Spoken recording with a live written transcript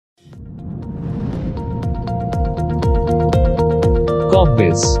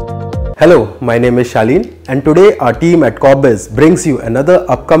Corpbiz. Hello, my name is Shalin, and today our team at Corpbiz brings you another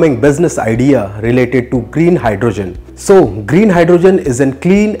upcoming business idea related to green hydrogen. So, green hydrogen is a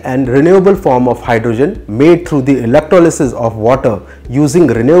clean and renewable form of hydrogen made through the electrolysis of water using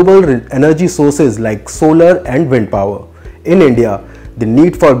renewable energy sources like solar and wind power. In India, the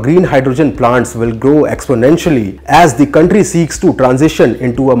need for green hydrogen plants will grow exponentially as the country seeks to transition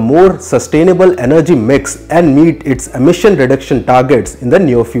into a more sustainable energy mix and meet its emission reduction targets in the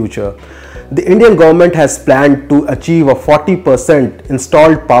near future. The Indian government has planned to achieve a 40%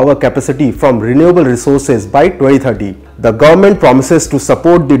 installed power capacity from renewable resources by 2030. The government promises to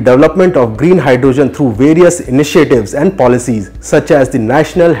support the development of green hydrogen through various initiatives and policies such as the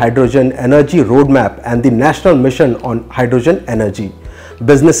National Hydrogen Energy Roadmap and the National Mission on Hydrogen Energy.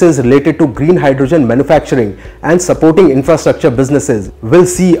 Businesses related to green hydrogen manufacturing and supporting infrastructure businesses will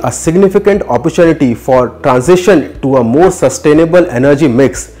see a significant opportunity for transition to a more sustainable energy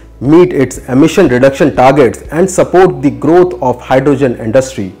mix, meet its emission reduction targets and support the growth of hydrogen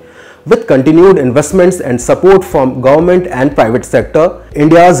industry. With continued investments and support from government and private sector,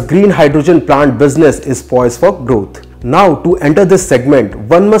 India's green hydrogen plant business is poised for growth. Now, to enter this segment,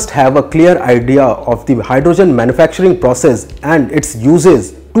 one must have a clear idea of the hydrogen manufacturing process and its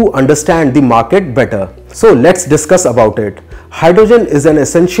uses to understand the market better. So let's discuss about it. Hydrogen is an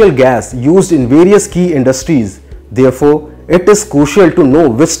essential gas used in various key industries. Therefore, it is crucial to know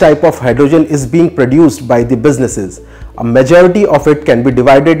which type of hydrogen is being produced by the businesses. A majority of it can be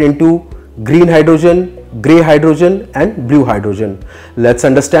divided into green hydrogen, grey hydrogen and blue hydrogen. Let's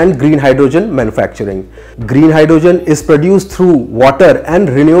understand green hydrogen manufacturing. Green hydrogen is produced through water and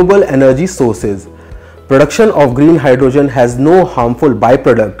renewable energy sources. Production of green hydrogen has no harmful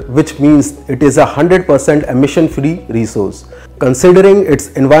byproduct, which means it is a 100% emission-free resource. Considering its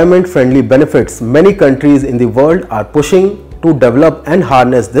environment-friendly benefits, many countries in the world are pushing to develop and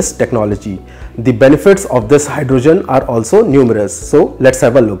harness this technology. The benefits of this hydrogen are also numerous. So let's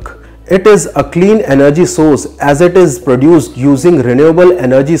have a look. It is a clean energy source as it is produced using renewable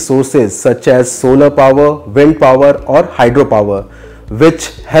energy sources such as solar power, wind power or hydropower,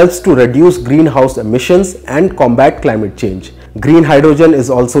 which helps to reduce greenhouse emissions and combat climate change. Green hydrogen is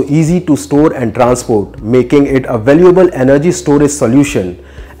also easy to store and transport, making it a valuable energy storage solution.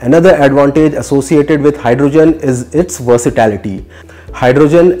 Another advantage associated with hydrogen is its versatility.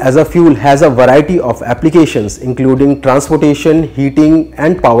 Hydrogen as a fuel has a variety of applications including transportation, heating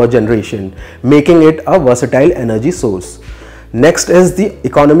and power generation, making it a versatile energy source. Next is the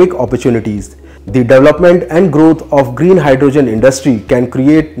economic opportunities. The development and growth of green hydrogen industry can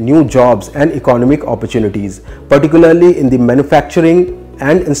create new jobs and economic opportunities, particularly in the manufacturing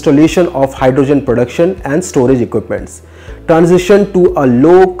and installation of hydrogen production and storage equipments. Transition to a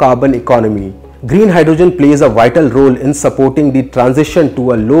low carbon economy. Green hydrogen plays a vital role in supporting the transition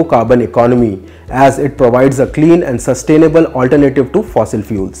to a low carbon economy as it provides a clean and sustainable alternative to fossil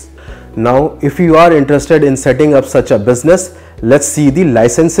fuels. Now, if you are interested in setting up such a business, let's see the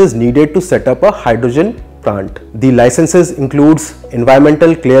licenses needed to set up a hydrogen plant. The licenses includes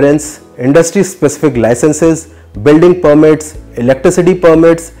environmental clearance, industry specific licenses, building permits, electricity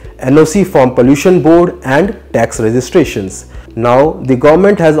permits, NOC from Pollution Board and tax registrations. Now, the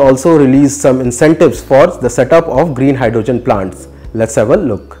government has also released some incentives for the setup of green hydrogen plants. Let's have a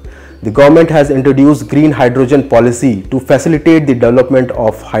look. The government has introduced green hydrogen policy to facilitate the development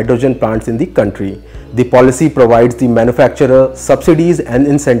of hydrogen plants in the country. The policy provides the manufacturer subsidies and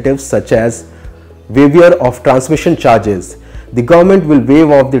incentives such as waiver of transmission charges. The government will waive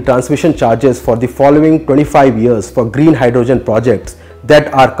off the transmission charges for the following 25 years for green hydrogen projects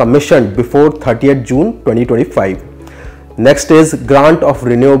that are commissioned before 30th June 2025. Next is grant of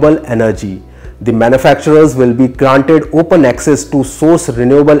renewable energy. The manufacturers will be granted open access to source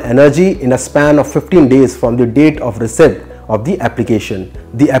renewable energy in a span of 15 days from the date of receipt of the application.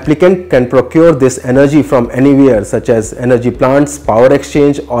 The applicant can procure this energy from anywhere such as energy plants, power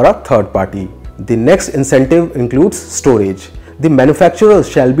exchange or a third party. The next incentive includes storage. The manufacturers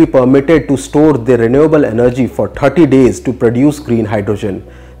shall be permitted to store their renewable energy for 30 days to produce green hydrogen.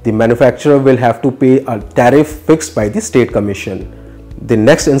 The manufacturer will have to pay a tariff fixed by the State Commission. The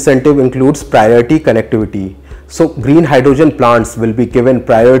next incentive includes priority connectivity. So, green hydrogen plants will be given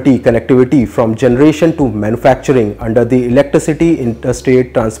priority connectivity from generation to manufacturing under the Electricity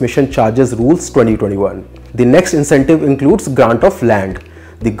Interstate Transmission Charges Rules 2021. The next incentive includes grant of land.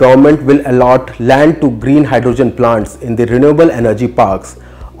 The government will allot land to green hydrogen plants in the renewable energy parks.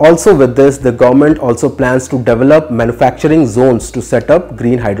 Also with this, the government also plans to develop manufacturing zones to set up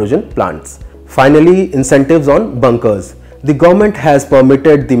green hydrogen plants. Finally, incentives on bunkers. The government has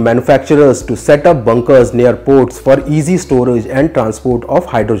permitted the manufacturers to set up bunkers near ports for easy storage and transport of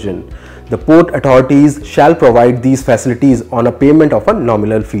hydrogen. The port authorities shall provide these facilities on a payment of a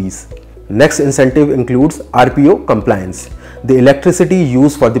nominal fees. Next incentive includes RPO compliance. The electricity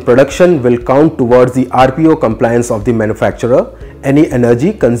used for the production will count towards the RPO compliance of the manufacturer. Any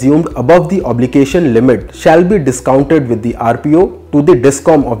energy consumed above the obligation limit shall be discounted with the RPO to the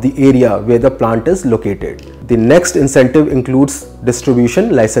DISCOM of the area where the plant is located. The next incentive includes distribution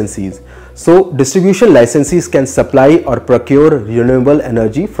licensees. So, distribution licensees can supply or procure renewable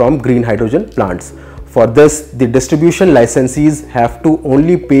energy from green hydrogen plants. For this, the distribution licensees have to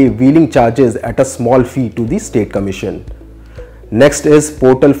only pay wheeling charges at a small fee to the State Commission. Next is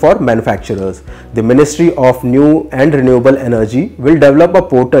portal for manufacturers. The Ministry of New and Renewable Energy will develop a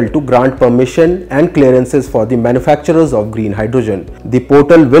portal to grant permission and clearances for the manufacturers of green hydrogen. The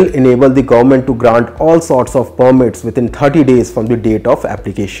portal will enable the government to grant all sorts of permits within 30 days from the date of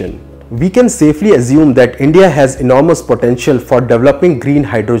application. We can safely assume that India has enormous potential for developing green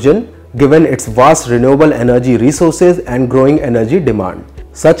hydrogen given its vast renewable energy resources and growing energy demand.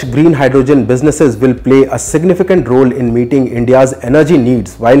 Such green hydrogen businesses will play a significant role in meeting India's energy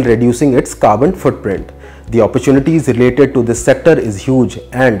needs while reducing its carbon footprint. The opportunities related to this sector is huge,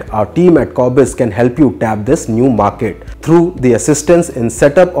 and our team at Corpbiz can help you tap this new market through the assistance in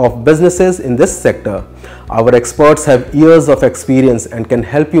setup of businesses in this sector. Our experts have years of experience and can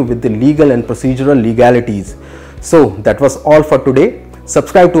help you with the legal and procedural legalities. So that was all for today.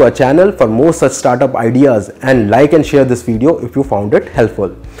 Subscribe to our channel for more such startup ideas and like and share this video if you found it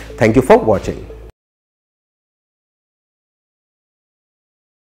helpful. Thank you for watching.